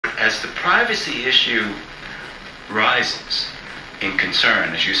as the privacy issue rises in concern,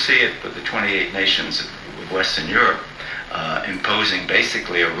 as you see it with the 28 nations of Western Europe imposing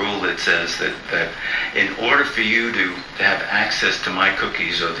basically a rule that says that in order for you to have access to my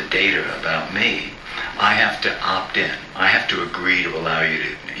cookies or the data about me, I have to opt in. I have to agree to allow you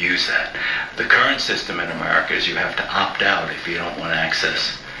to use that. The current system in America is you have to opt out if you don't want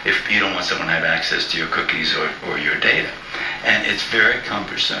access, if you don't want someone to have access to your cookies or your data. And it's very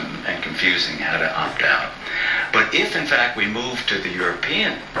cumbersome and confusing how to opt out. But if, in fact, we move to the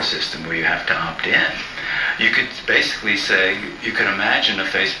European system where you have to opt in, you could basically say, you could imagine a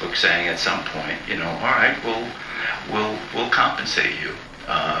Facebook saying at some point, you know, all right, we'll compensate you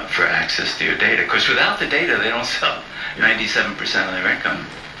for access to your data. Because without the data, they don't sell 97% of their income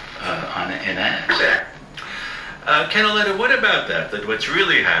in ads. Ken Auletta, what about that? That what's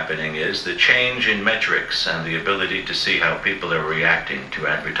really happening is the change in metrics and the ability to see how people are reacting to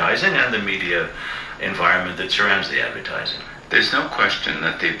advertising and the media environment that surrounds the advertising. There's no question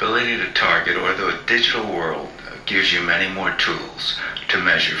that the ability to target, or the digital world, gives you many more tools to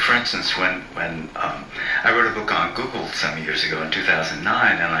measure. For instance, when I wrote a book on Google some years ago in 2009,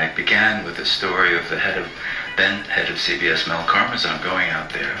 and I began with the story of the then head of CBS, Mel Karmazin, going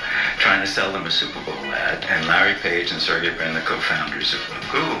out there trying to sell them a Super Bowl ad, and Larry Page and Sergey Brin, the co-founders of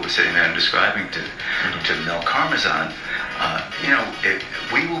Google, were sitting there and describing to Mel Karmazin,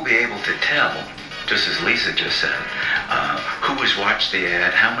 we will be able to tell, just as Lisa just said, who has watched the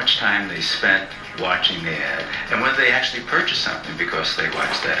ad, how much time they spent watching the ad, and whether they actually purchased something because they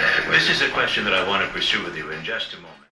watched that ad. This is a question that I want to pursue with you in just a moment.